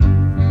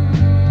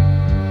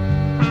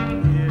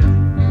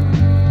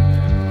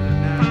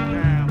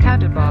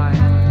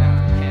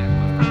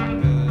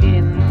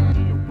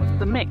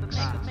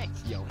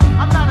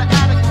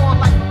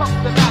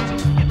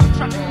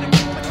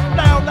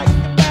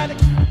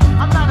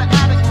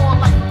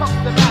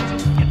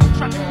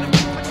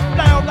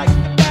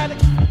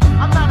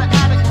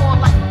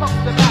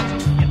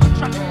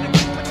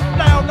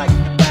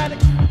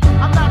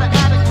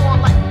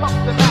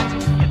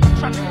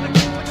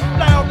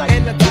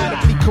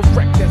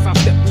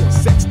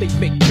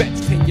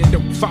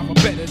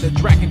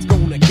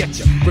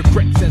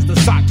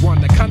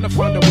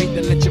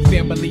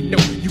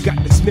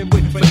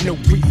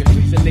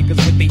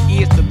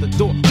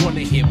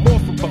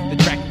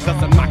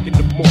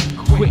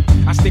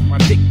stick. I stick my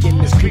dick in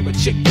this cream of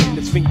chicken,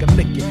 this finger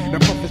licking. The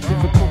puff is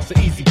moving close to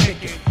easy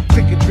picking.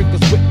 Clicking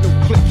triggers with no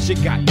clips, you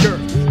got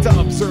nerve to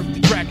observe the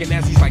dragon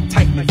as he's like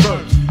tightening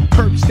verbs.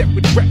 Herb step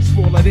with reps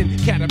smaller than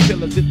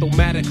caterpillars. It don't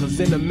matter, cause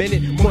in a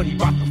minute, money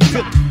bout to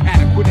fill it.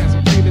 Adequate as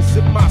a penis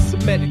in my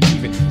Semitic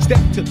even. Step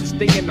to the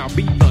stage and I'll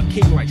be the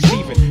king like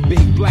Steven.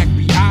 Big black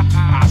B.I.,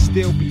 I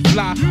still be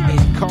fly.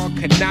 Ain't car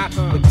cannot,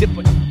 but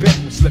dipper in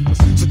bedroom slippers.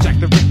 So Jack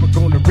the Ripper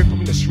gonna rip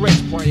him to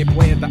shreds. Brian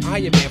playing the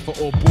Iron Man for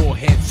all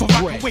bullheads. So I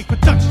can wait for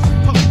Dutches,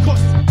 public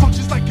courses,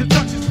 functions like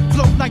conjunctions,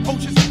 flow like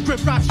oceans,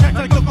 grip rocks, tracks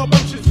like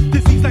locomotions.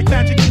 Disease like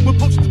magic, with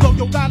potions blow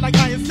your eye like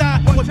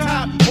Einstein. One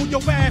time, hold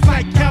your ass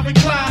like Calvin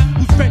Klein.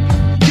 Who's ready?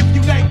 Give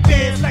you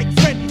nightmares like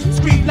Freddy.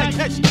 Scream like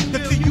Hedgie,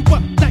 then fill you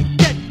up like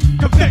Getty.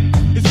 Confetti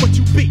is what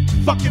you be,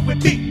 fucking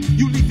with me.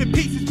 You leave in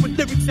pieces with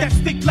lyrics that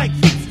stick like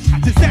feces.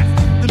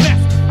 Disaster, the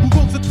master, who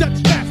rolls a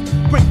Dutch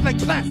fast. Break like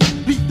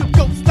plastic, leave them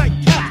ghosts like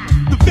cats.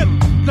 The villain,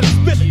 let's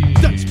spill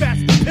it. Dutch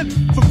fast, pillin',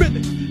 for real.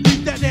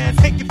 Leave that ass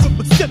hanging from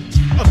a silk.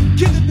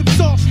 Killing them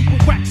soft,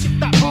 with whack shit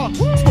not hard.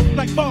 Smoke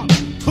like bomb,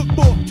 hook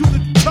more to the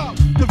top.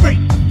 The rate,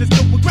 there's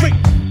no regret.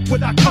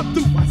 When I come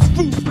through, I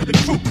screw with the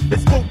crew.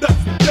 Let's roll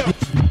nuts and bells.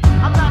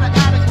 I'm not an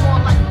addict, more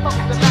like fuck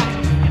the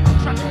magic.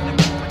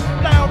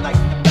 Loud like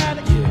the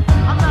matic.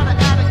 I'm not an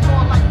addict,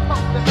 more like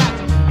fuck the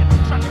magic.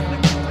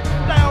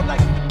 Loud like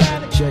the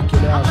matic. Check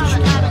it out. I'm not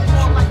an addict,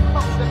 more like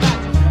fuck the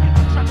magic.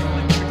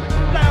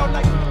 Loud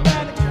like the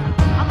matic.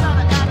 I'm not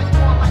an addict,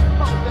 more like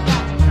fuck the magic.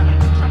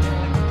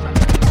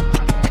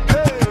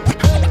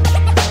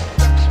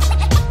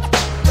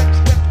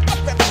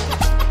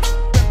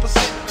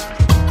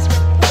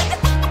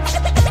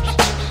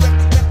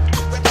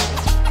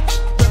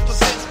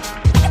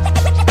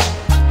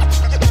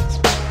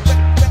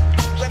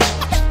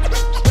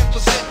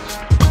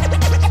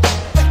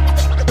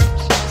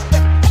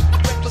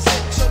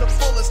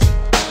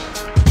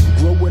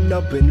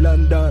 Up in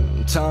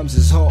London, times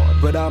is hard,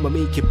 but I'ma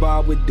make it by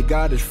with the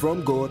guidance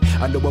from God.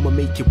 I know I'ma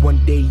make it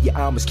one day,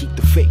 yeah, I must keep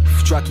the faith.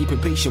 Try keeping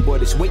patient,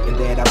 but it's waiting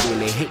that I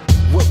really hate.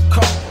 Work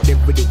hard,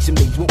 every day, some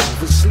days won't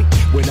oversleep.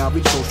 When I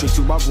reach home, straight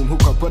to my room,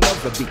 hook up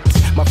another beat.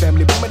 My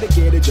family want me to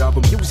get a job,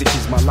 but music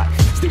is my life.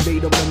 Still they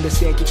don't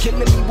understand, you're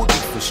killing me with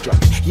beef for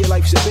strife. Your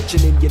life's a bitch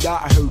and then you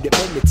die, I heard it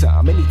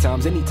many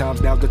times,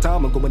 now's the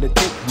time I'm going to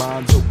take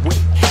mine away.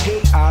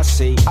 Hey, I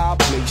say, I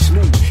play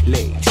smooth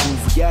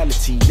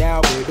reality,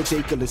 now baby,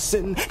 take a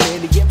listen.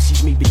 Man, the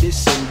MCs may be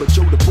dissing, but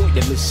yo, the point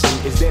to listen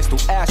is there's no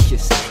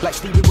ashes. Like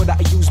Stevie, when I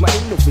use my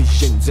inner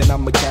visions, and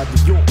I'ma carry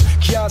on.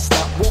 Can't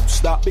stop, won't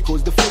stop,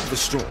 because the flavor's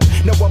strong.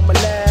 Now I'ma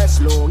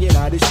last long, and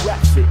I just rap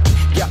fit.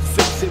 Got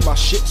faith in my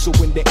shit, so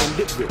when the end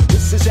it real.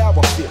 This is how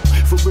I feel,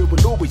 for real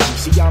will always be.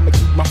 See, I'ma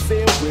keep my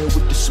feel real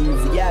with the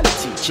smooth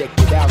reality. Check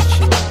it out,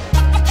 yo.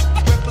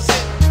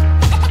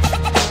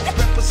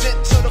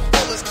 Represent to the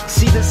fullest.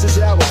 See, this is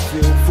how I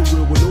feel, for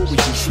real will always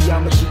be. See,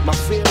 I'ma keep my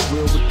feel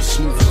real with the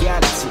smooth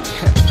reality.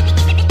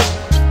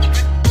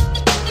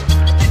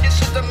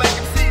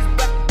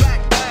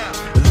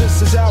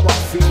 This is how I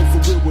feel, for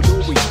real will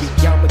always be.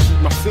 I'ma keep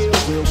my feel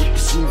real with the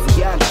smooth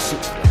reality.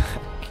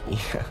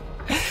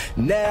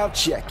 Now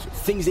check it,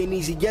 things ain't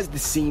easy as they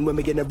seem. When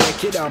making a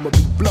record, I'ma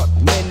be blunt.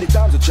 Many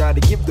times I try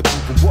to give the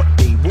people what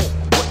they want.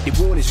 What they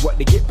want is what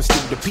they get, but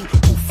still the people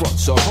front.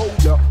 So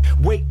hold up,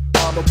 wait,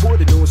 I'ma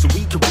put it on so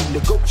we can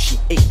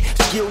renegotiate.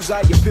 Skills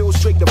I appeal,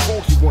 straight to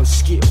funky one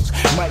skills.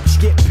 Mics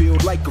get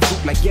peeled like a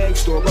fruit, like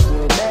gangsta,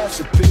 I'm on mass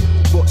appeal.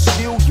 But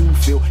still you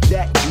feel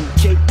that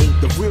UK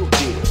ain't the real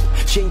deal.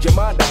 Change your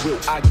mind, I will,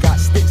 I got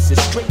sticks and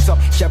straight up.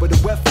 Shabba the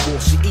weapon,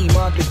 she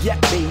man the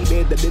yak,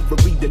 baby.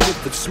 Delivery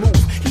delivered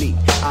smoothly.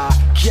 I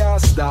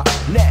can't stop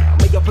now.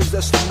 May I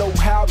possess the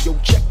know-how, yo,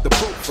 check the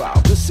profile.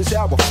 This is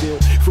how I feel,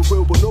 for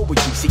real will always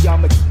be. See,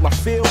 I'ma keep my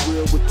feel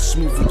real with the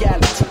smooth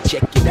reality.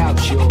 Check it out,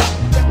 yo.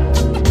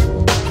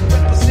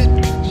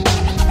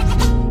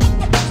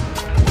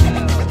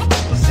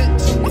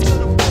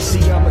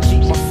 See, I'ma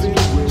keep my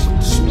feel real with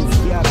the smooth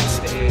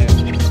reality.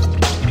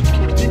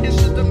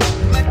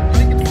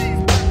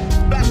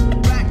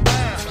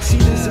 See,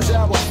 this is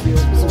how I feel,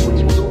 for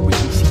real will always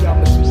be. See,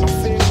 I'ma keep my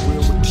feel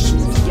real with the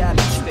smooth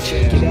reality.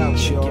 Check it out,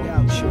 yo.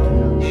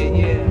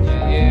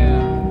 Yeah.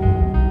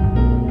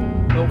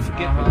 Don't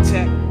forget the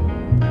tech.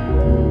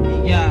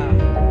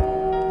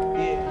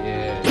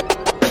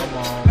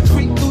 I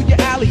creep through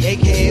your alley,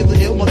 aka the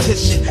ill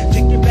mortician.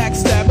 Thinking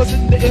backstabbers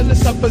in the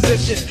illest of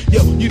position.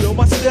 Yo, you know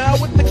my style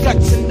with the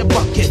guts in the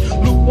bucket.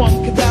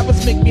 Lukewarm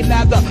cadavers make me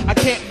lather. I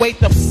can't wait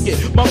to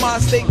it. My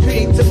mind stay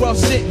creative, rough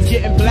shit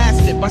getting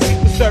blasted by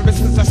Secret Service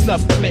cause I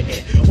snuff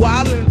Clinton.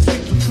 Wild in the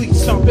streets with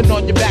cleats stomping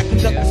on your back and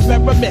conduct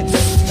experiments.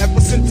 Ever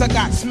since I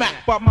got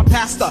smacked by my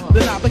pastor,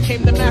 then I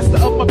became the master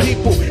of my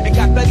people and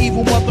got that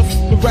evil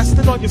motherfucker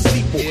resting on your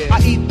steeple.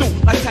 I eat through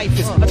like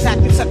typhus,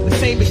 attacking set the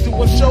same as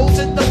doing shows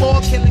in the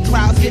mall, killing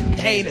crowds, getting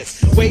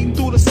heinous. Wading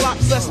through the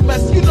slops, less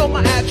mess, you know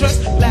my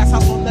address. Last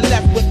house on the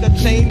left with the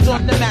chains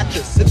on the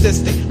mattress.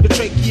 Sadistic, the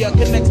trachea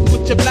connects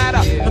with your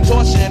bladder.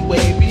 Contortion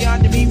way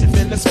beyond your means, it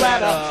finna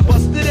spatter.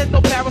 Busted in,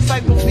 no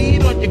parasite will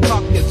feed on your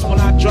carcass. When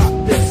I drop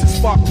this, it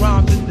spark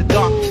rhymes in the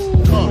darkness.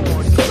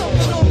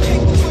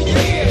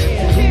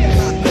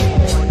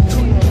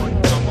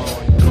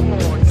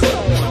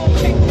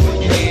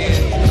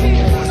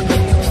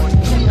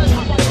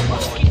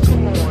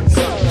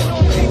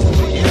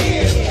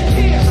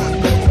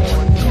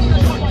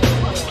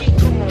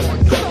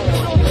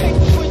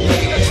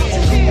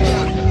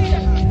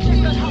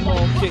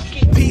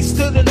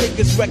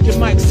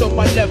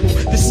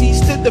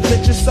 in the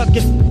picture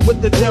sucking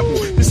with the devil.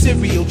 The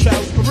cereal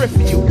travels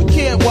peripheral. You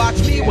can't watch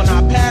me when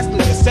I pass through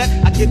the set.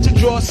 I get your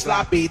jaws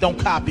sloppy, don't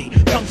copy.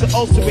 Tongues are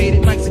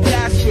ulcerated, mics are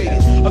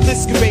castrated,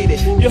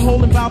 eviscerated. Your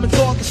whole environment's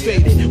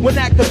orchestrated. When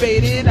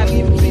activated, I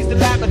leave please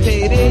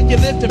dilapidated. You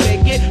live to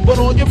make it, but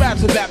all your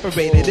raps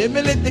evaporated.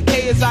 Imminent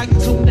decay as I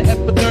consume the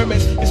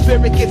epidermis. Your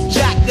spirit gets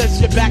jacked as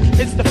your back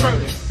hits the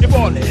furnace. You're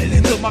falling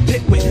into my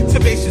pit with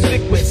sebaceous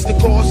liquids. The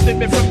core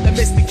slipping from the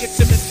mystic, it's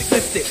a mystic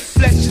lifted.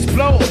 Flesh is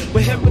blown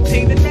with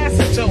hepatin and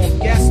acetone.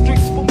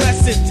 Gastrics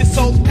fluorescent, your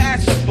soul's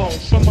passion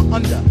bones. From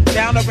under,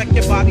 down I wreck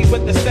your body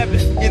with the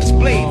 7-inch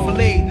blade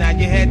filleted. Now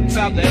you're heading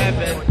south to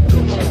heaven.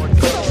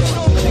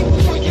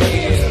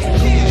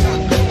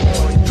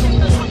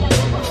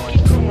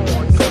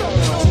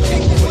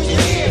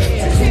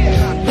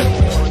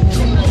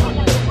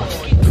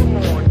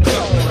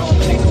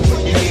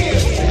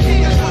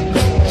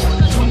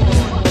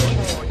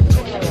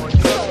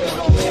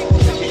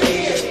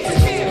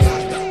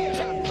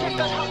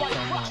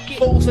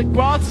 Like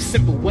bronze is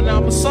simple. When I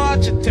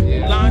massage your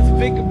temple, lines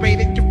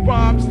invigorated, your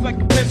rhymes like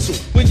a pencil.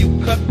 When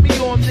you cut me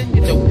on, then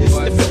you notice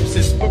the films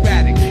is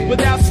sporadic.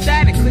 Without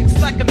static,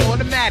 clicks like an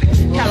automatic.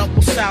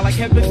 Calico style like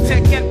Heaven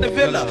Tech at the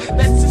Villa.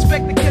 Let's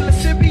suspect the killer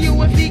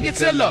cereal and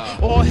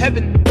Vegazilla. All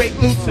heaven to break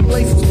loose and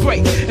blazes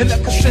great. In a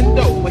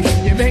crescendo, with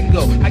your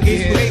mango. I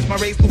gave raise my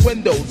raise the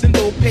windows. And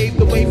though paved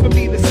the way for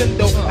me to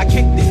sendo. I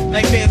kicked it.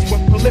 Nightmares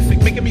were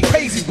prolific, making me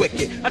crazy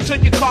wicked. I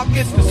turned your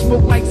carcass to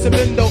smoke like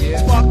cemento.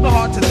 Spark the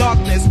heart to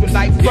darkness with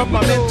light from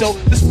my mental.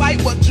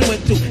 Despite what you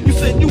went through, you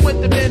said you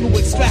went to men who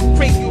extract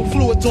cranial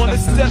fluids on the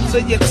steps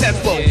of your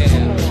temple.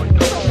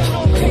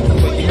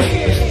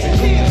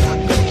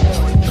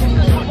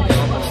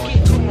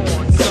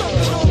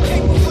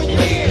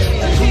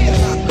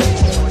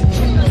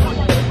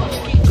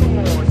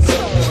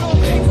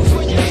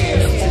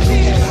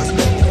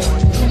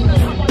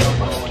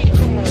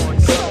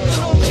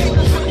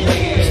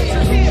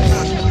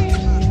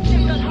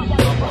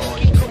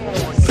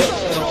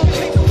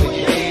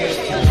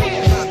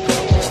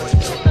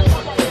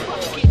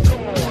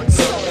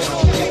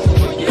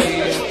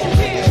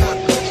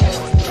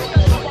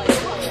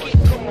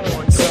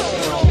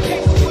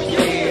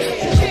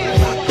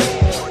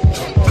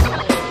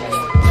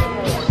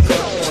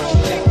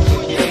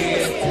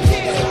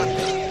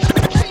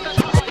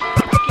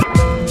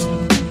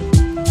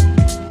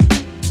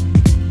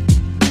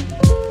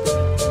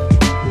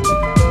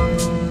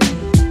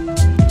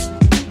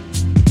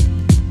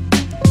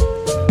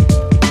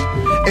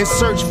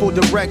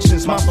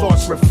 Directions, my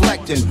thoughts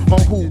reflecting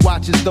on who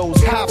watches those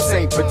cops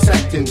ain't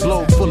protecting.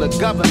 Globe full of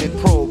government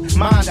probe,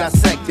 mind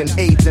dissecting,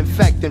 AIDS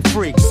infecting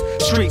freaks,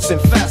 streets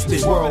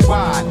infested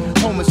worldwide.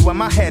 Home is where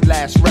my head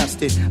last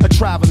rested. A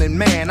traveling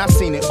man, I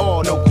seen it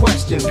all, no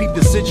question. Peep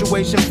the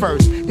situation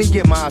first, then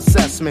get my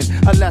assessment.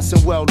 A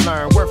lesson well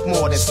learned, worth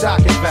more than stock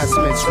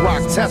investments.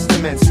 Rock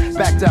testaments,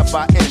 backed up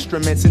by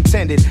instruments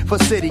intended for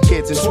city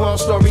kids in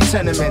 12-story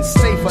tenements.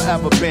 Stay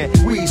forever bent,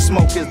 weed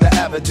smoke is the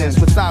evidence.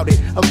 Without it,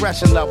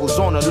 aggression levels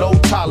on a low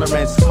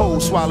tolerance.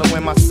 Hoes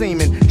swallowing my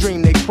semen,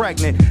 dream they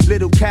pregnant.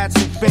 Little cats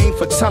who fiend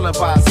for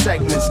televised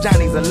segments.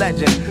 Johnny's a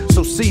legend,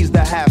 so seize the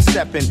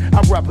half-stepping.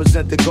 I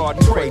represent the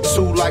garden, pray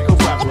to like a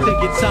reverend.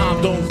 Take your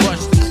time, don't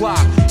rush the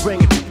clock.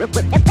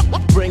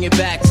 Bring it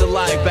back to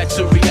life, back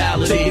to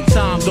reality. Take your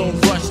time,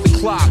 don't rush the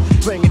clock.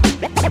 Bring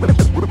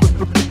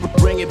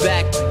it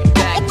back.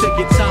 Take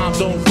your time,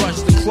 don't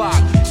rush the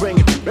clock.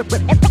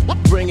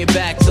 Bring it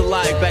back to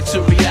life, back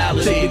to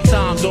reality. Take your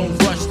time, don't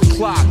rush the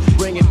clock.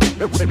 Bring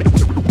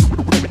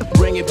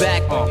it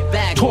back.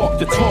 Talk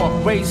the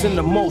talk, raising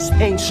the most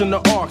ancient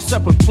of arcs.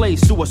 Separate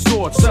place to a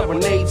sword,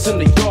 serenades in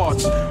the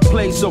yards.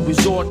 Place of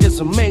resort is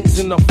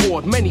amazing,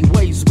 afford many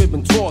ways we've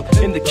been taught.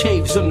 In the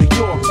caves of New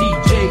York,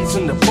 DJs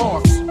in the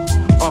parks.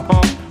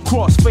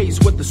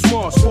 Crossface with the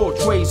small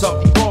portrays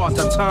up the bars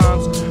at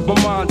times. My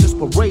mind just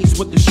parades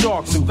with the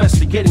sharks,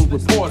 investigating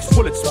reports,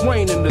 full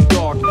explain in the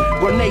dark.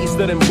 Grenades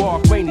that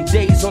embark, rainy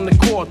days on the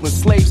court when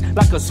slaves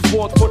like us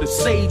fought for the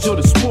stage or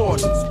the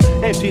sport.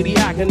 Empty the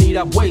agony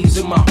that weighs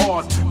in my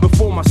heart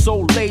before my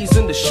soul lays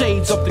in the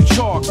shades of the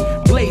chalk.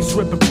 Blaze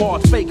rip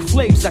apart, fake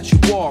flames that you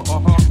walk.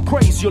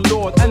 Praise your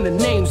Lord and the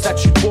names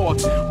that you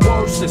bought.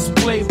 Words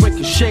display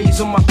ricochets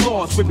in my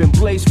thoughts. We've been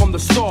blazed from the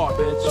start,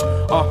 bitch.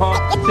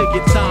 Take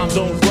your time,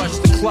 don't rush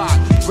the clock.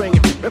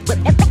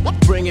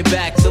 Bring it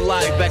back to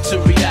life, back to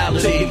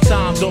reality. Take your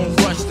time, don't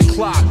rush the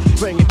clock.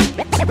 Bring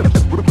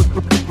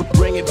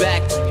it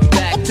back.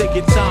 Take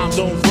your time,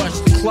 don't rush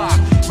the clock.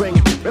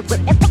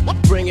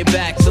 Bring it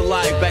back to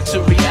life, back to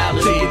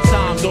reality. Take your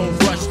time,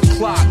 don't rush the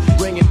clock.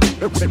 Bring it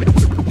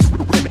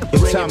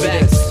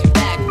back.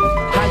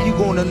 How you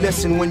gonna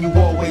listen when you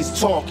always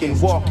talking?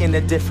 Walking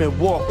a different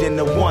walk than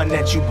the one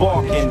that you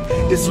barking.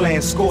 This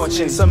land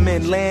scorching, some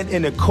men land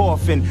in a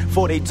coffin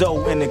for they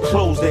dough and the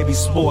clothes they be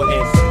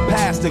sporting.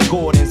 Past the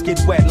Gordons,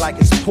 get wet like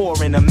it's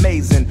pouring,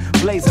 amazing.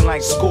 Blazing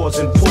like scores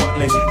in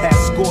Portland. Had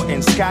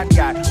scoring, Scott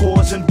got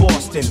whores in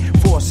Boston.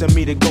 Forcing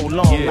me to go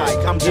long like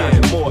I'm Johnny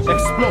Moore.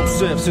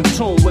 Explosives in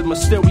tune with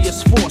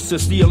mysterious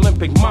forces. The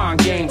Olympic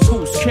mind games,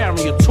 who's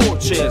carrying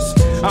torches.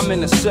 I'm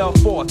in a cell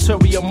for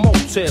ulterior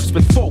motives.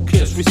 Been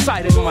focused,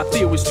 reciting my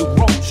theories through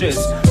roaches.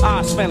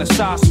 Eyes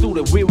fantasize through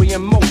the weary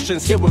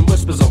emotions. Hearing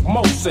whispers of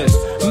Moses,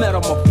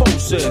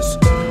 metamorphosis.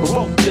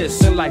 Wrote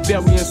this and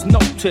Liberians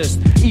noticed.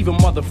 Even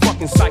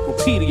motherfucking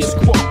encyclopedias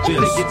quote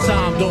this. Take your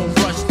time, don't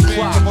rush the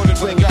clock.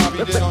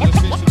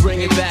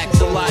 Bring it back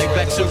to life,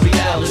 back to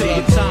reality. Take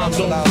your time,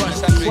 don't rush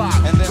the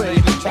clock.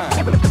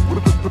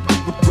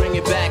 Bring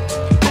it back,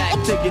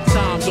 take your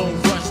time, don't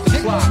rush the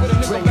clock.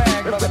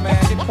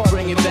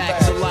 Bring it back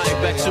to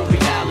life, back to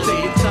reality.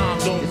 Take your time,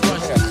 don't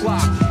rush the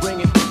clock. Bring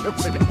it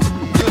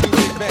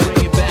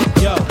back,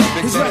 yo.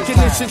 His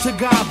recognition to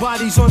God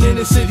bodies on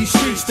inner city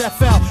streets that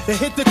fell and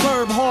hit the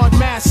curb hard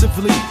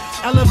massively.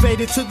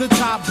 Elevated to the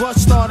top, but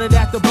started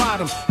at the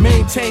bottom.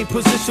 Maintained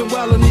position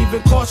well and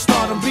even caught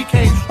stardom.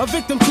 Became a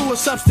victim to a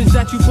substance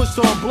that you pushed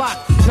on block.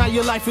 Now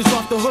your life is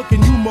off the hook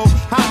and you mow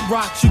hot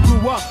rocks. You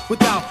grew up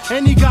without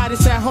any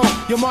guidance at home.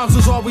 Your moms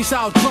was always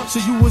out drunk, so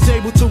you was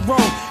able to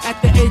roam.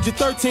 At the age of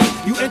 13,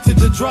 you entered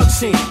the drug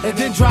scene and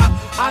then dropped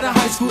out of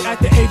high school at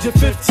the age of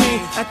 15.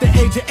 At the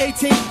age of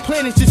 18,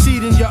 planted your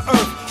seed in your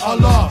earth.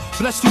 Allah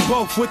blessed you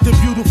both with the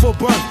beautiful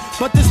birth.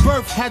 But this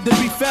birth had to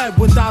be fed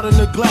without a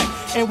neglect.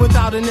 And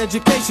without an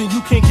education,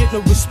 you can't get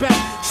no respect.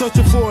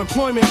 Searching for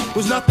employment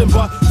was nothing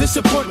but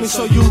disappointment.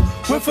 So you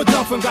went for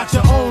Duff and got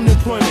your own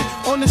employment.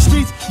 On the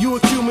streets, you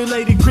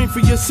accumulated green for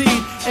your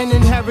seed and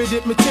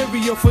inherited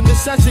material for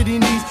necessity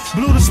needs.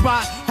 Blew the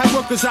spot, had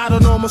workers out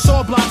on almost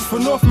all blocks.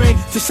 From North Main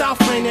to South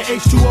Main, the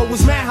H2O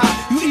was mad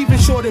high. You even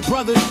shorted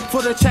brothers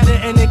for the cheddar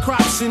and their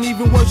crops. And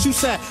even worse, you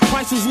said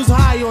prices was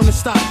high on the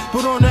stock.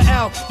 But on the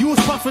L, you was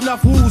puffing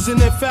up wools and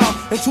then fell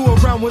into a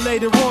realm where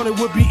later on it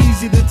would be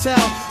easy to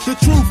tell the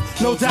truth.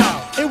 No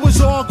doubt, it was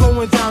all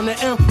going down. The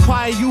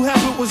empire you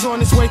have, it was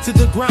on its way to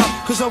the ground.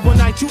 Cause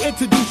overnight you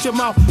introduced your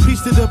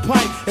mouthpiece to the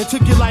pipe and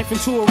took your life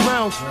into a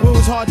realm where it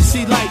was hard to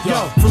see light.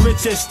 Yo, from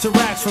riches to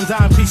rags, from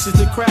dime pieces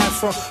to crabs,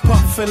 from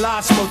puff and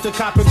lie smoke to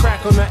cop and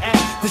crack on the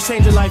app. This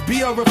change of life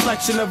be a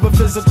reflection of a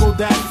physical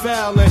that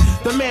fell and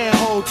the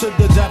manhole to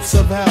the depths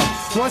of hell.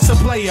 Once a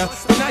player,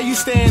 but now you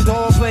stand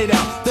all played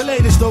out. The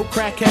latest dope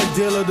crackhead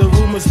dealer, the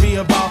rumors be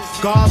about.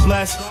 God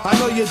bless. I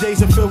know your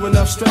days are filled with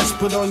enough stress,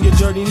 but on your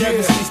journey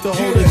never cease to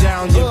hold it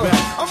down your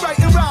back. I'm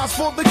writing rhymes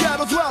for the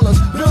ghetto dwellers,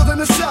 building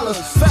the cellars,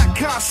 fat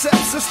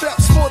concepts and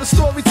steps for the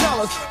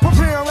storytellers.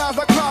 Preparing rhymes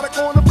like product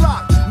on the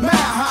block. Mad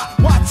hot,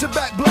 watch your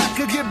back black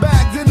or get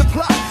bagged in the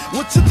plot.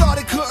 What you thought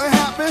it couldn't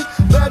happen?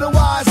 Better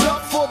wise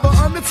up for the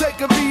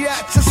Undertaker be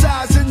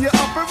exercising you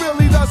up. It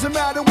really doesn't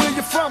matter where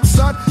you're from,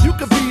 son. You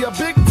could be a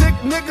big dick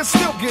nigga,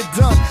 still get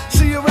done.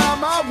 See around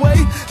my way,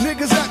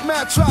 niggas act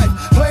mad tripe,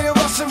 playing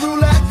Russian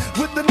roulette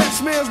with the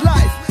next man's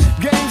life.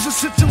 Games and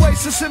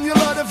situations similar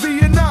to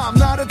Vietnam.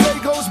 Not a day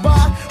goes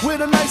by where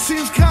the night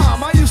seems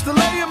calm. I used to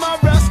lay in my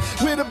rest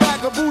with a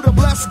bag of Buddha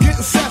blessed,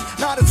 getting set.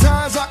 Now the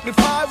times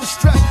occupied with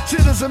stress.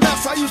 Shit is a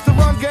mess. I used to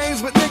run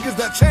games with niggas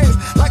that changed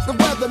like the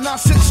weather. Now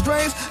shit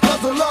strange, cause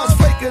the love's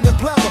faker than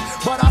clever.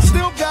 But I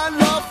still got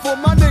love for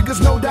my niggas,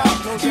 no doubt.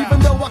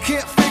 Even though I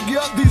can't figure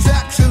these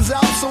actions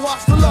out. So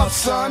watch the love,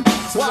 son.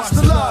 Watch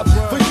the love.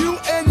 For you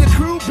and your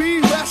crew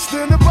be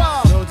resting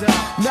above.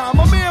 Now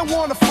my man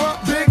wanna front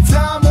big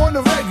time on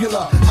the regular.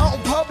 Out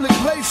in public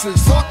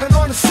places, talking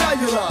on the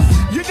cellular.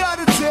 You got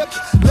a tip,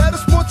 let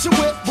us put you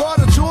with. Brought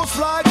a jewels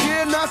fly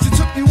gear, now she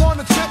took you on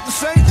a trip to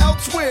St.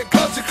 Elsewhere,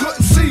 cause you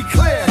couldn't see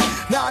clear.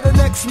 Now the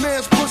next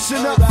man's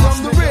pushing up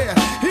from the rear.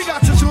 He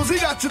got your jewels, he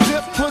got your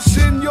dip,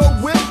 pushing your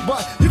whip,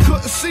 but you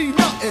couldn't see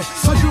nothing,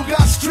 so you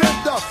got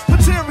stripped up.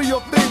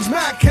 Material things,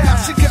 mad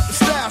cash, she kept the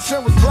stash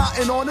and was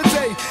plotting on the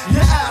day.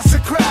 Your ass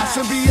would crash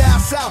and be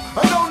ass out.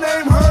 A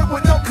no-name heard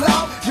with no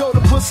clout. Yo,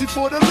 the pussy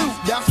for the loot,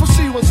 that's what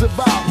she was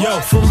about. Yo,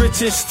 from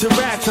riches to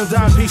racks, from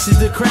dime pieces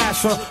to crash,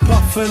 from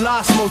puff and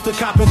lie smoke to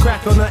cop and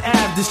crack on the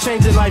ab. This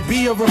changing life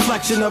be a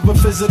reflection of a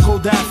physical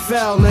that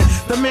fell and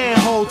the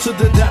manhole to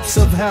the depths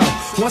of hell.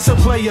 Once a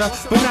player,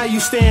 but now you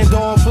stand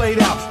all played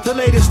out. The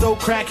latest dope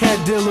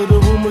crackhead dealer, the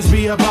rumors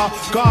be about.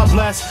 God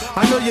bless.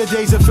 I know your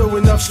days are filled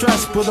with enough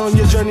stress, but on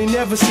your journey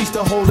never cease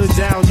to hold it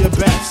down your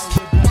best.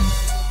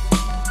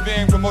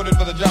 Being promoted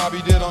for the job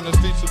he did on the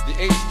streets of the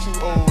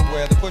H2O,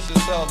 where the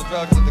pushers sell the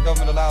drugs that the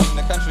government allows in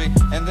the country,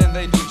 and then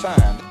they do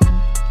time.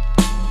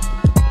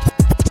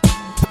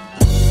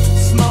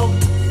 Smoke,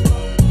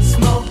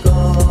 smoke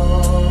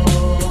on.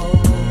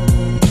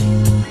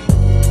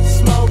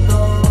 Smoke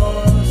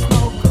on,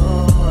 smoke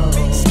on.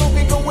 Big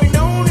smoking going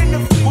on in the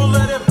field. We'll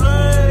let it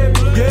play.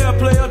 Yeah,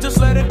 player, just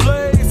let it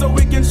play. So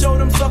we can show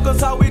them suckers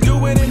how we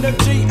do it in the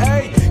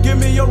GA. Give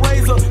me your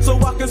razor so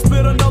I can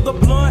spit another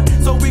blunt.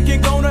 So we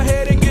can go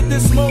ahead and get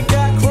this smoke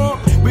got crunk.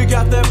 We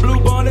got that blue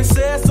bonnet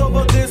sass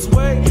over this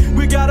way.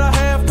 We got a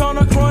half ton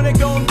of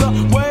chronic on the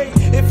way.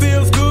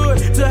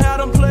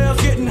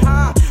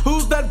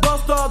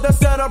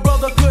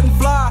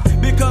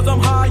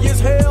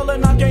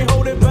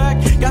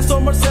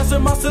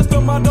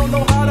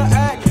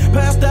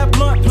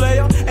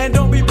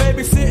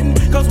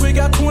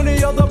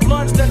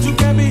 that you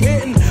can't be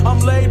hitting. I'm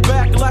laid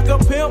back like a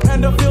pimp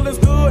and the feeling's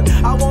good.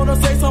 I wanna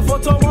say something for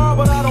tomorrow,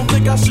 but I don't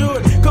think I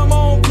should. Come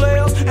on,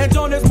 players, and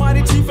join this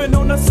mighty chiefin'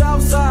 on the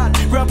south side.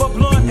 Grab a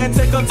blunt and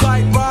take a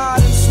tight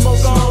ride and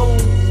smoke on.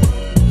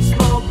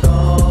 Smoke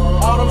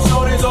on. All them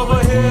shorties over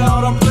here,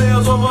 all them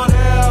players over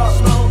there.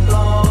 Smoke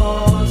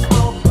on,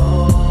 smoke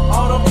on.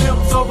 All them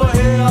pimps over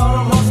here, all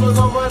them hustlers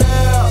over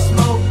there.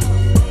 Smoke,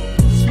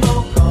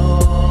 smoke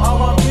on. All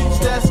my peeps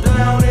that's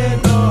down in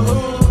the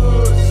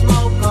hood.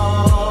 Smoke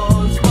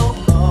on,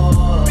 smoke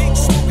on. Big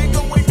smoking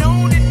going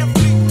on in the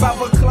fleet.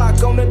 5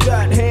 o'clock on the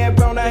dot, hand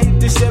brown, I hit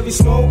the Chevy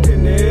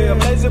smoking. Yeah,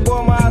 lazy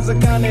boy, my eyes are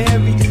kinda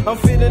heavy. I'm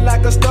feeling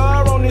like a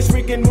star on this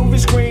freaking movie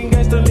screen.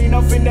 Gangsta lean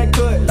off in that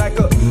cut like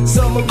a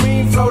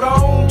submarine. Float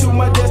on to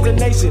my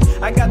destination.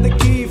 I got the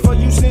key for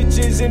you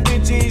snitches and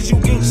bitches. You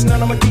itch,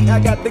 none of my key, I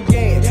got the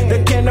gang. The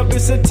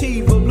cannabis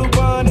sativa, blue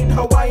bonnet,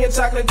 Hawaiian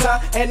chocolate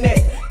tie, and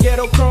that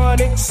ghetto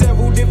chronic.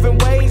 Several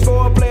different ways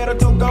for a player to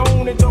talk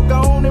on and talk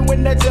on. And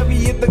when that Chevy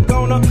hit the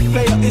corner,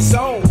 player, it's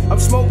on. I'm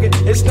smoking,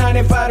 it's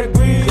 95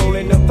 degrees.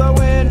 Rolling up the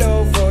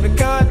window for the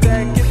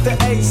contact, get the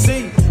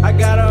AC. I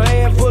got a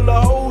handful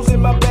of holes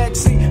in my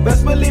backseat.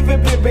 Best believe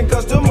in pimping,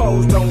 cause the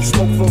moles don't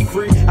smoke for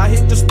free. I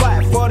hit the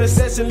spot for the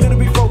session little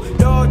before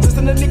dog, just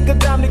in the nick of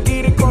time to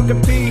get it crunk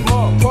and pee.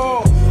 Mark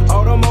Paul,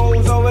 all them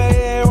hoes over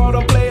here, all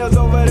them players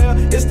over there.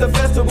 It's the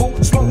festival,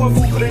 smoke one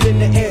food, put it in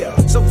the air.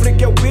 So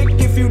flick your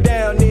wick if you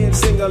down there and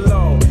sing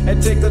along.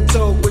 And take a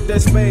toke with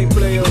that Spain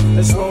player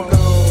and smoke on.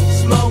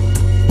 Smoke,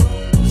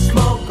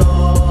 smoke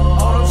on.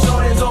 All them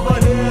shorties over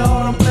here,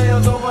 all them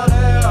players over there.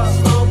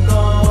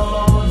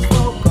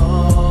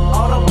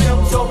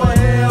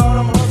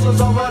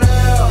 Over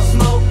there,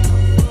 smoke,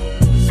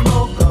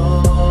 smoke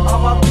on. All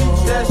my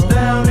peeps that's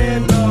down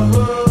in the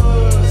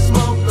hood.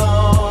 Smoke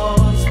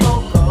on,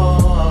 smoke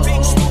on.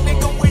 Big smoking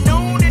going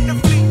on in the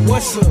fleet.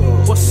 What's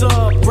up? What's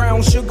up?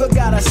 Brown sugar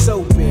got a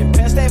soap in.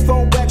 Pass that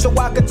phone back so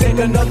I could take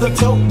another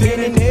toke. Then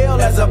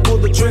inhale as I pull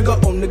the trigger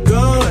on the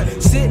gun.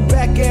 Sit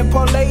back and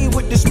parlay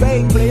with the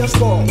spade player,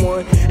 score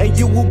one, and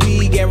you will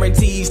be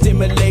guaranteed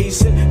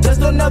stimulation.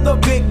 Just another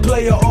big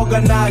player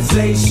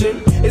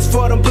organization. It's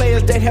for them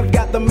players that have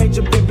got the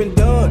major pimpin'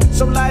 done.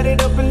 So light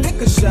it up and lick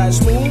a shot,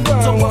 smooth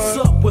burn. So what's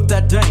up with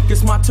that dank?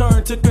 It's my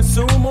turn to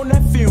consume on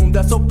that fume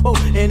that's so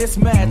potent. And it's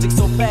magic,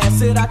 so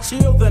fast it I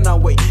chill, then I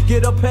wait.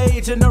 Get a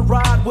page and a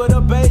ride with a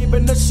babe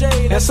in the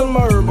shade. And some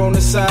herb on the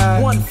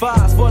side.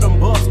 1-5 for them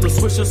busters,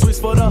 Swisher Sweets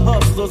for the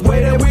hustlers.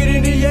 Way that weed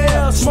in the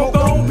air, smoke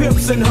on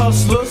pimps and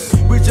hustlers.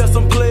 We just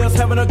some players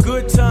having a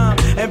good time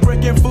and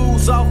breaking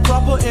fools off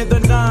proper in the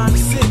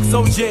 9-6.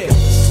 Oh yeah,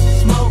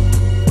 smoke.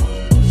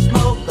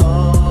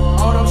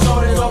 All them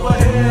shorties over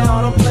here,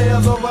 all them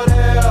players over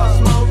there.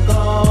 Smoke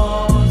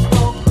on,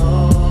 smoke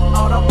on.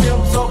 All them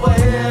pimps over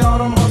here, all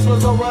them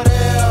hustlers over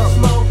there.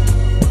 Smoke,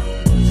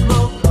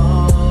 smoke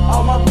on.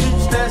 All my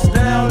peeps that's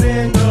down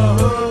in the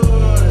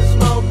hood.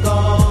 Smoke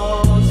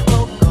on,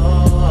 smoke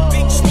on.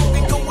 Big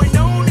smoking going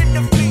on in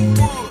the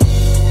Fleetwood.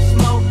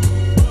 Smoke,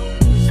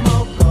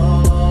 smoke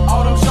on.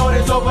 All them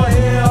shorties over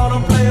here, all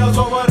them players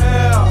over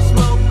there.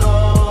 Smoke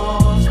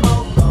on,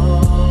 smoke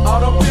on. All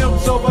them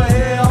pimps over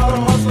here, all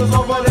them hustlers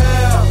over there.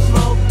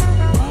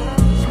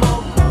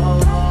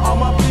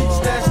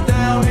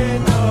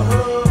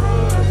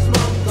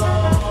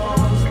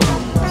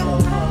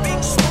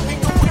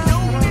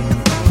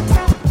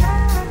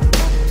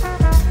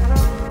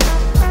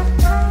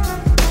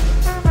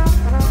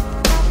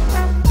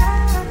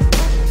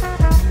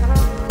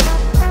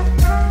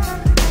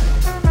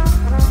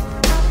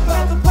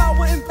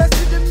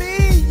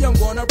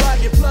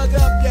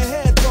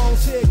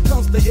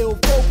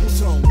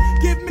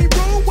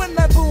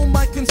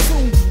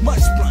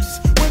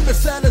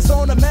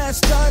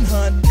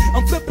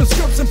 I'm flipping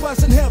scripts and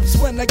busting hips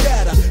when I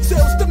got her.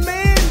 Sales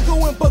demand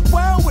going buck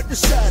wild with the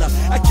shatter.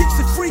 I kicks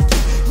it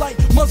freaky like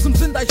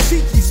Muslims and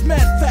dashikis. Mad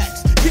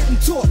facts getting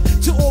taught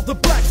to all the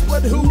blacks,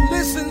 but who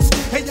listens?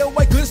 Hey yo,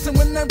 I glisten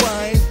when I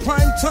rhyme.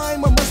 Prime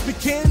time, I must be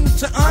kin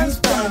to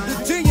Einstein,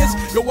 the genius.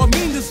 Yo, I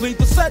mean this lead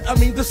the set, I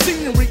mean the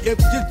scenery. If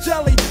you're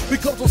jelly,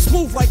 because I'm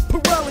smooth like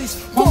Pirelli's.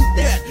 Fuck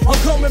that, I'm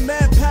coming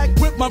mad packed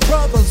with my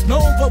brothers.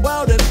 Nova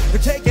Wilden, we're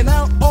taking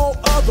out all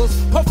others.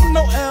 Puffing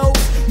no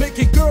L's,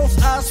 making girls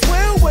eyes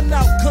swell when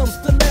out comes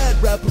the mad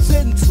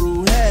representing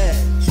true head.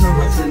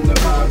 True is in the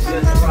vibe,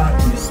 just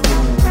rockin' it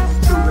smooth.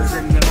 True is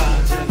in the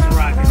vibe, just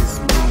rockin' it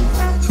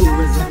smooth. True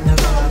is in the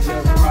vibe,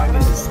 just rockin'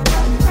 it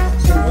smooth.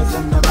 True is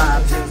in the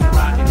vibe, just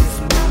rockin' it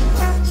smooth.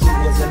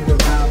 True is in the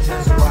vibe,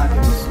 just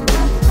rockin' it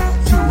smooth.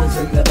 True is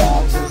in the vibe,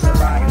 just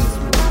rockin' it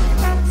smooth.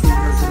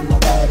 True is in the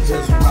vibe,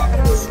 just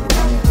rockin' it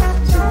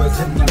smooth. True is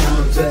in the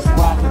vibe, just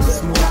rockin' it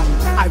smooth.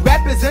 I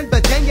represent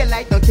Virginia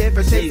like no care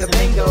for shades of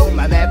bingo.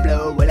 My rap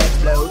flow will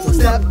explode, so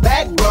step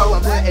back, bro.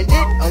 I'm putting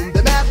it on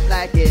the map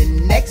like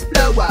an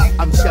exploder.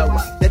 I'm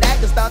showing that I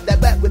can stop that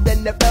rap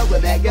within the flow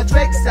with mega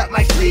tricks up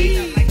my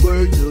sleeve.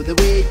 Word to the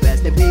week,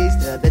 rest in peace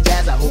to the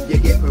jazz. I hope you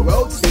get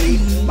parole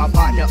speed. My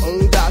partner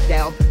on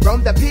lockdown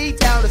from the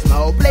P-town, a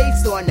small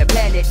place on the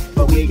planet,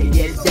 but we can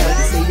get down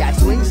to see I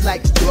swings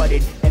like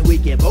Jordan, and we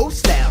can both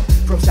sound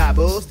from shy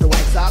bulls to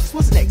white socks.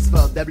 What's next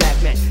for the black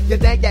man? You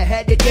think you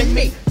had it in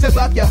me to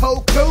buff your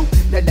whole crew?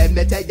 Now let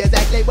me tell you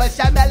exactly what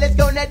Shamel is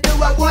gonna do.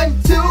 I want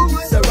to.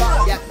 So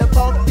I got the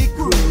funky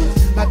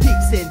groove. My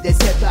peeps in this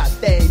hip hop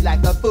thing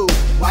like a fool.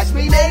 Watch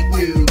me make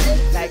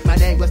moves. Like my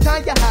name was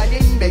Tanya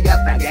Harding. Big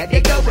up, I got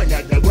it going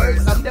at the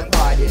words I'm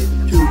departed.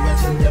 Two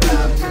was in the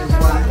vibe, just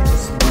rocking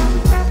it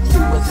smooth.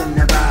 Two was in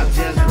the vibe,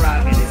 just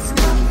rocking it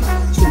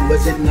smooth. Two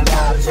was in the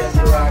vibe, just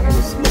rocking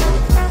it smooth.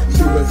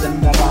 Two was in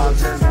the vibe,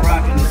 just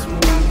rocking it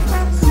smooth.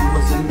 Two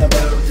was in the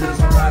vibe,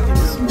 just rocking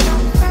it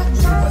smooth.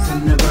 Two was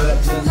in the vibe,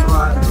 just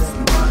rocking it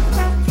smooth.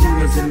 Two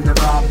was in the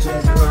vibe,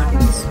 just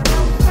rocking it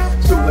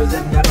smooth. Two was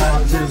in the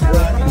vibe, just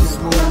rocking it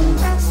smooth.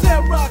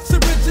 Sam Rock's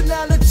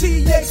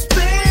originality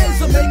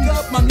expands. I make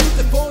up my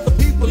music for the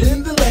people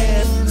in the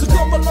land. So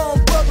come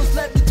along, brothers,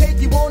 let me take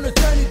you on a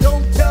journey.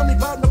 Don't tell me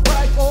about the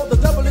bike or the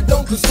devil, it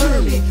don't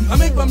concern me. I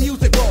make my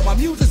music raw, my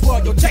music's raw,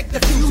 yo, check the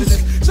fusion.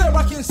 Sam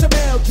Rock and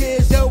Shamel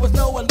kids, there was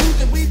no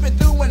illusion. We've been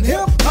doing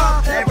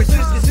hip-hop ever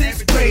since the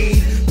 6th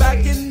grade.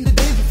 Back in the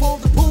days before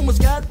the Pumas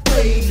got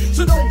played.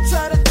 So don't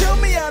try to tell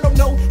me I don't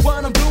know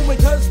what I'm doing.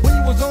 Cause when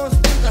you was on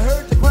stage, I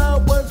heard the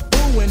crowd was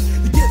booing.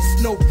 You get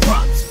no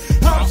props.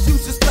 Hops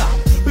used to stop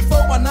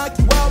before I knock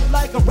you out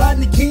like a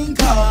Rodney King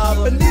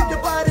Cobb. And leave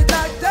your body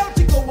knocked out,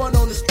 you go on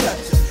the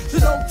stretcher. So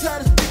don't try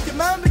to speak your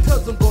mind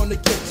because I'm gonna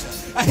get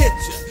you. I hit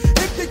you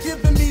if you're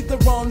giving me the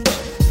wrong look.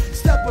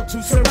 Step up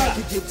to so I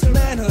can get to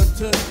manhood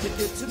to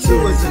get to know.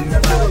 Two was in the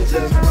vibe,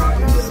 just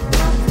rocking it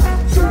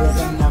smooth. Two was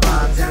in the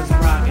vibe, just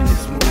rocking it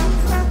smooth.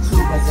 Two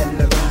was in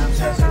the vibe,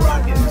 just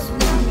rocking it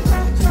smooth.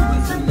 Two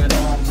was in the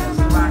vibe, just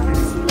rocking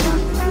it smooth.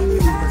 Two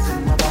was in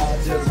the vibe,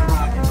 just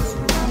rocking it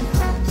smooth.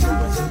 Two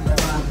was in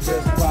the vibe,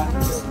 just rocking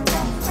it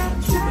smooth.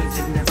 Two was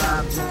in the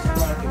vibe, just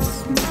rocking it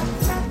smooth.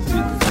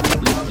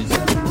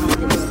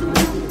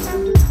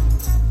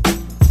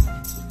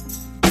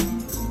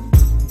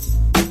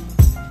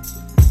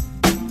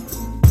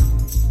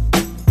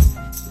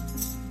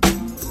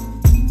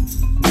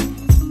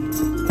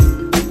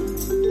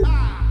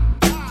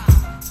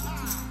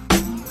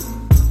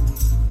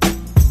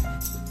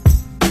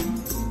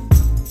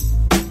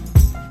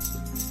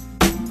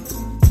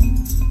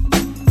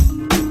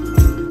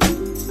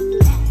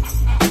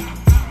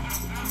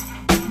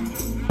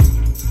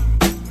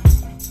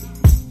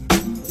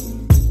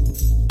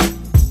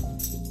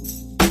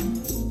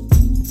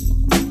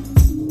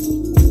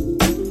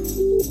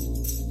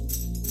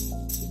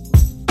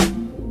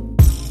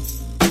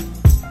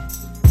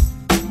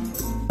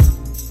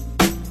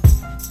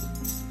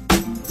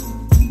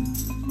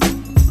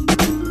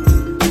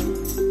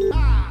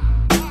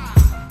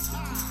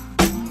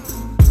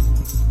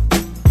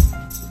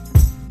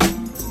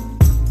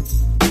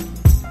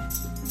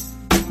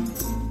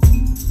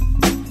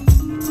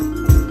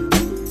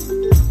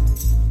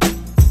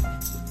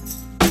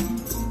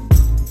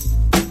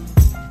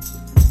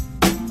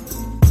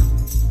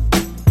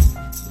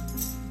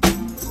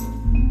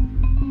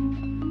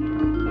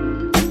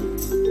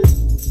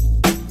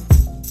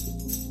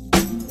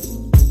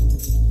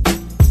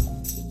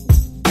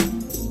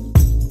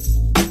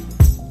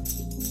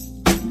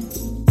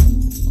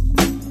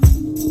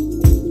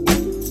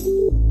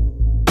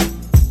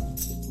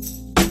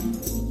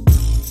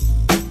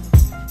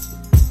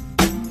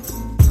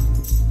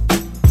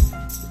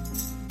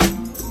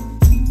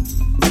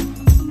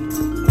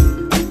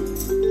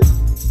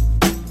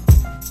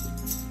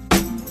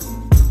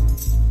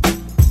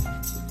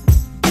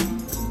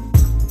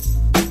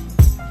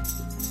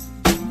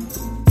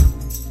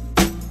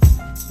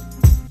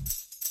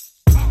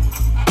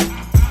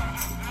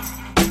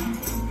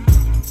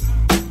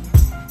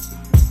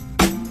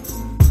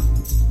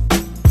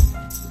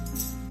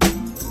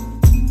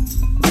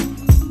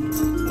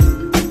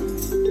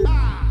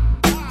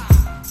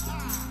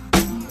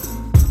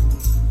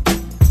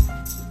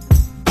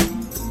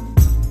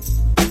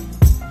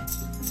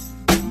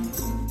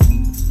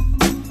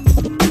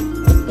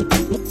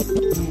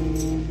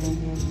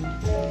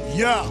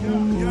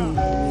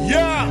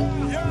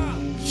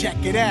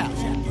 Check it out.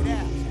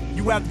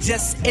 You have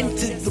just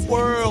entered the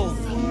world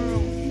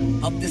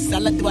of the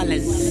cellar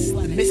dwellers,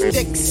 the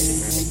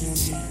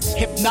mystics,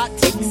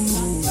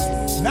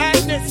 hypnotics,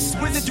 madness,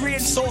 wizardry,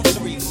 and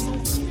sorcery.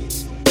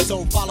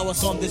 So follow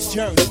us on this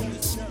journey.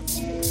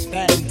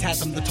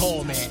 Phantasm the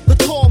Tall Man. The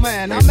Tall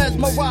Man, I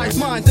mesmerize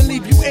minds and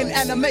leave you in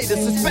animated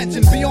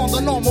suspension beyond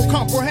the normal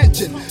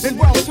comprehension. In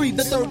round 3,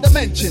 the third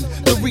dimension,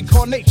 the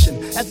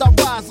reincarnation. As I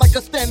rise like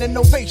a standing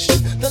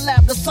ovation, the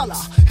lab, the cellar,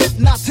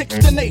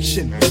 hypnotics the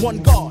nation.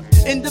 One God,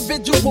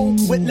 individual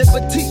with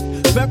liberty.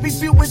 Very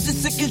few is as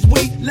sick as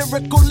we.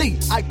 Lyrically,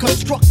 I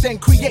construct and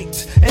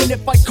create. And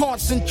if I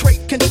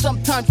concentrate, can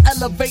sometimes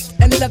elevate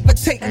and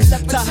levitate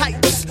to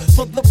heights.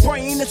 For the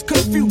brain is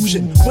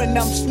confusion. When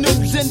I'm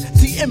snoozing,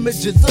 see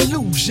images,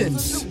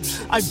 illusions.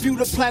 I view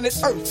the planet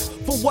Earth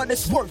for what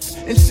it's worth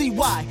and see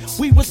why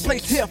we was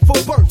placed here for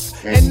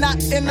birth and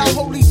not in our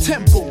holy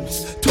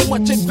temples. Too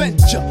much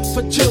adventure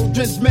for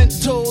children's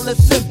mental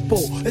is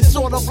simple. It's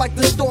sort of like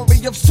the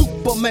story of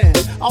Superman.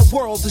 Our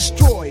world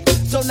destroyed,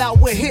 so now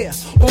we're here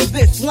on this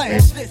this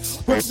land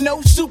with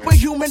no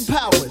superhuman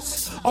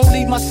powers.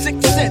 Only my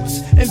sixth sense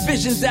and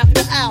visions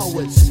after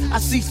hours. I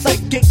see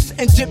psychics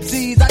and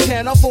gypsies I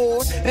can't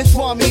afford, and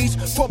swamis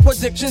for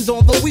predictions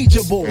on the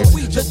Ouija board.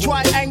 The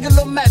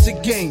triangular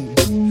magic game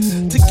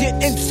to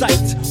get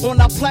insights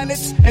on our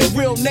planets and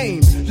real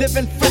name. Live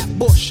in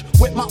Flatbush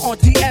with my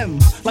Auntie M.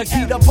 Like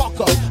Peter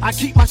Parker, I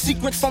keep my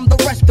secrets from the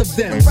rest of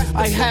them.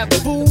 I have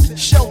food,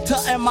 shelter,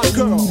 and my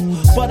girl,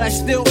 but I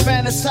still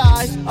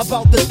fantasize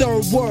about the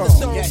third world.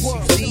 Yes,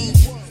 you see,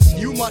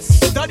 you must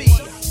study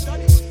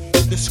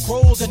the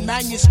scrolls and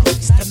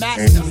manuscripts to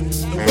master the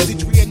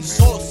wizardry and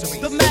sorcery.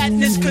 The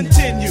madness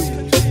continues.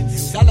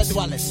 Cellar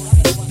Dwellers,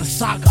 the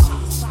saga,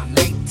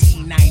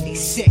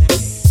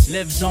 1996,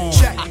 lives on.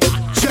 Check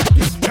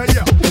it, hey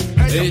yo.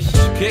 Ich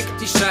kick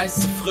die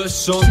Scheiße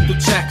frisch und du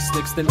checkst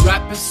nix, denn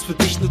Rap ist für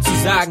dich nur zu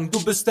sagen,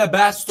 du bist der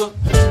Beste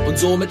und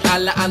somit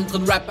alle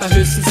anderen Rapper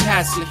höchstens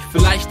hässlich.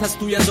 Vielleicht hast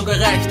du ja sogar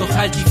recht, doch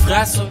halt die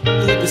Fresse,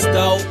 du bist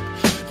dope.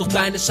 Doch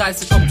deine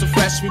Scheiße kommt so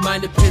fresh wie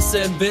meine Pisse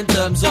im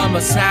Winter, im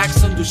Sommer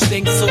Sex und du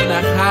stinkst so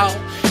nach Hau.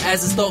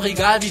 Es ist doch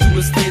egal, wie du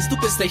es drehst, du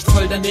bist echt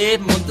voll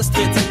daneben und es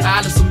dreht sich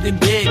alles um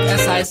den Weg.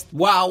 Es heißt,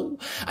 wow,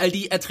 all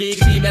die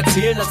Erträge, die ihm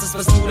erzählen, das ist,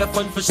 was du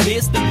davon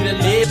verstehst, wenn dir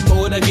dein Leben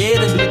oder geht,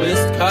 denn du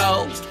bist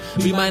kalt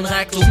wie mein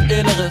Rektum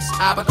Inneres,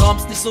 aber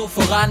kommst nicht so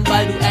voran,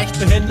 weil du echt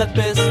behindert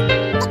bist.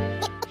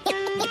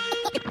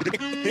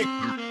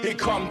 Hier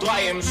kommen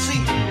 3 MCs,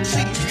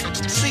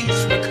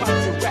 bekannt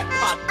für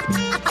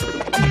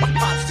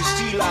Rap-Parts, die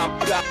Stile am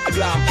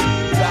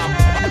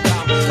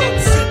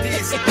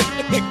Cities.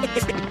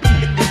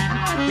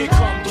 Hier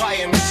kommen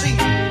 3 MCs,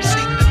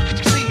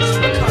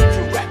 bekannt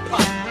für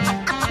Rap-Parts,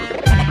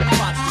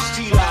 die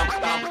Stile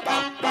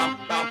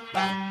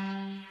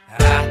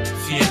I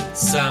feel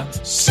some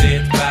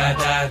shit, but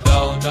I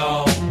don't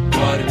know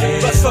what it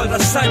is. Was soll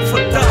das sein,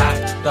 verdammt?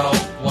 I don't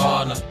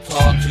wanna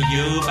talk to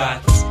you, but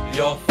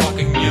your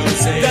fucking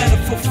music. Deine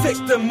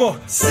verfickte Musik.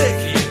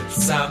 Feel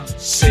some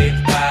shit,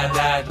 but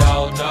I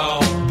don't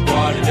know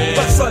what it is.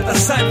 Was soll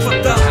das sein,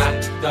 verdammt?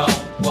 I don't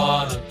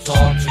wanna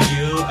talk to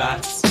you,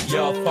 but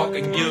your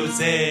fucking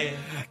music.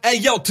 Ey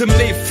yo, Tim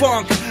Lee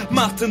Funk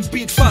macht den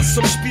Beat fast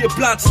zum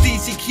Spielplatz.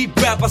 DC keep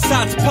Rappers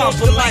Hearts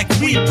pumping like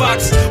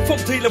Reeboks. Vom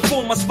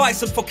Telefon was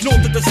weiß und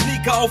verknotete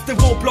Sneaker auf dem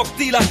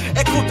Roblox-Dealer.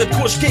 Erkundet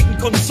Kusch gegen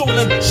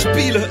Konsolen,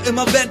 Spiele.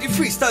 Immer wenn die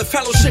Freestyle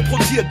Fellowship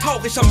rotiert,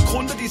 tauch ich am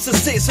Grunde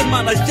dieses Sees in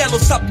meiner Yellow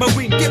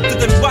Submarine. Gibt dir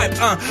den Vibe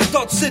an.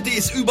 Dot City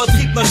ist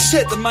übertriebener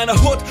Shit. In meiner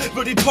Hood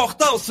wird die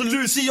Tochter aus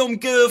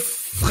Elysium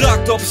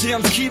gefragt, ob sie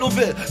ans Kino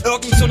will.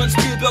 Irgend so einen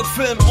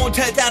Spielberg-Film und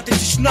hält endlich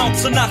die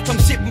Schnauze nach dem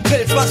 7.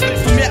 Pilz. Was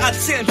willst du mir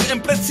erzählen? Du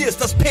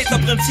implizierst das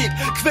Peter-Prinzip,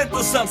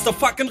 Quintessenz der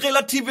fucking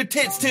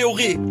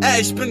Relativitätstheorie.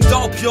 Ey, ich bin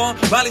dope, yo,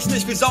 weil ich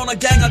nicht wie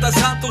Saunagänger das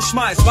Handtuch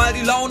schmeiß, weil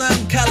die Laune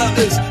im Keller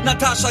ist.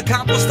 Natascha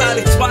Campos-Style,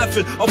 ich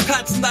zweifel auf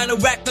keinen deine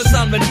Wackness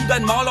an. Wenn du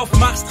dein Maul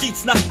aufmachst,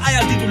 riecht's nach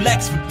Eiern, die du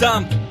leckst,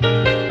 verdammt.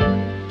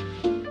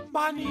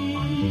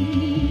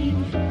 Money.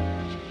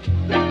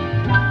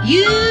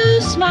 You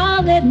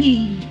smiled at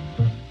me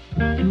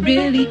and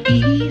really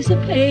eased the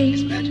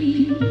pain.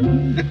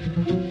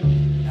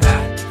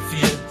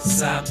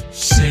 Some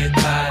shit,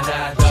 but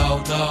I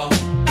don't know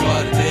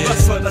what it is.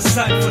 Was soll das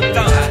sein,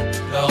 verdammt? I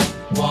don't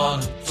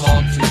wanna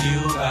talk to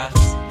you, but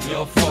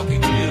your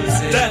fucking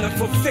music. Deine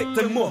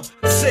verfickte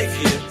Musik.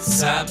 Feel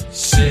some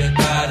shit,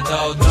 but I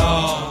don't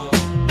know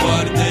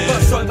what it is.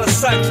 Was soll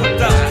das sein,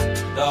 verdammt? I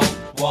don't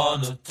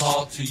wanna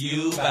talk to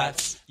you, but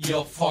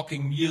your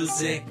fucking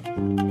music.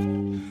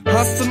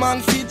 Hast du mal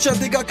ein Feature,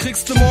 Digga,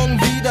 kriegst du morgen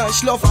wieder.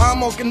 Ich lauf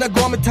Amok in der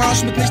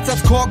Gormitage mit nichts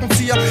als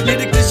Korkenzieher.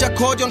 Lediglich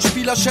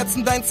Akkordeonspieler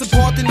schätzen dein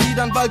Support in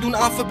Liedern, weil du ein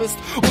Affe bist.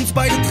 Uns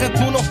beide trennt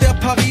nur noch der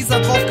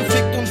Pariser, drauf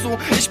gefickt und so.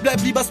 Ich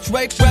bleib lieber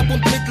straight Rap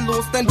und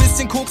mittellos. Dein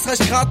bisschen Koks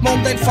reicht grad mal,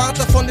 um deinen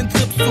Vater von den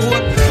Trips zu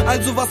holen.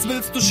 Also was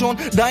willst du schon?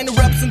 Deine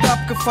Raps sind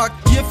abgefuckt.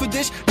 Hier für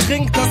dich,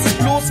 trink, das ist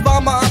bloß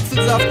warmer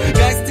Apfelsaft.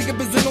 Geistige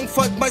Besinnung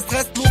folgt meist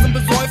restlosem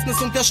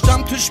Besäufnis. Und der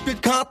Stammtisch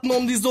spielt Karten,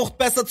 um die Sucht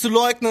besser zu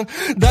leugnen.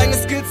 Deine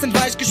Skills sind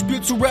weich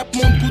gespült zu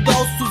rappen und gut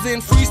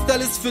auszusehen.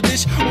 Freestyle ist für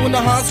dich,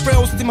 ohne Haarspray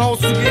aus dem Haus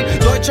zu gehen.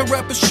 Deutscher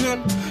Rap ist schön,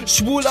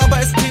 schwul aber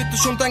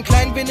ästhetisch und ein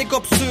klein wenig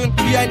obszön,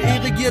 wie ein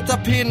irrigierter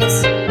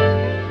Penis.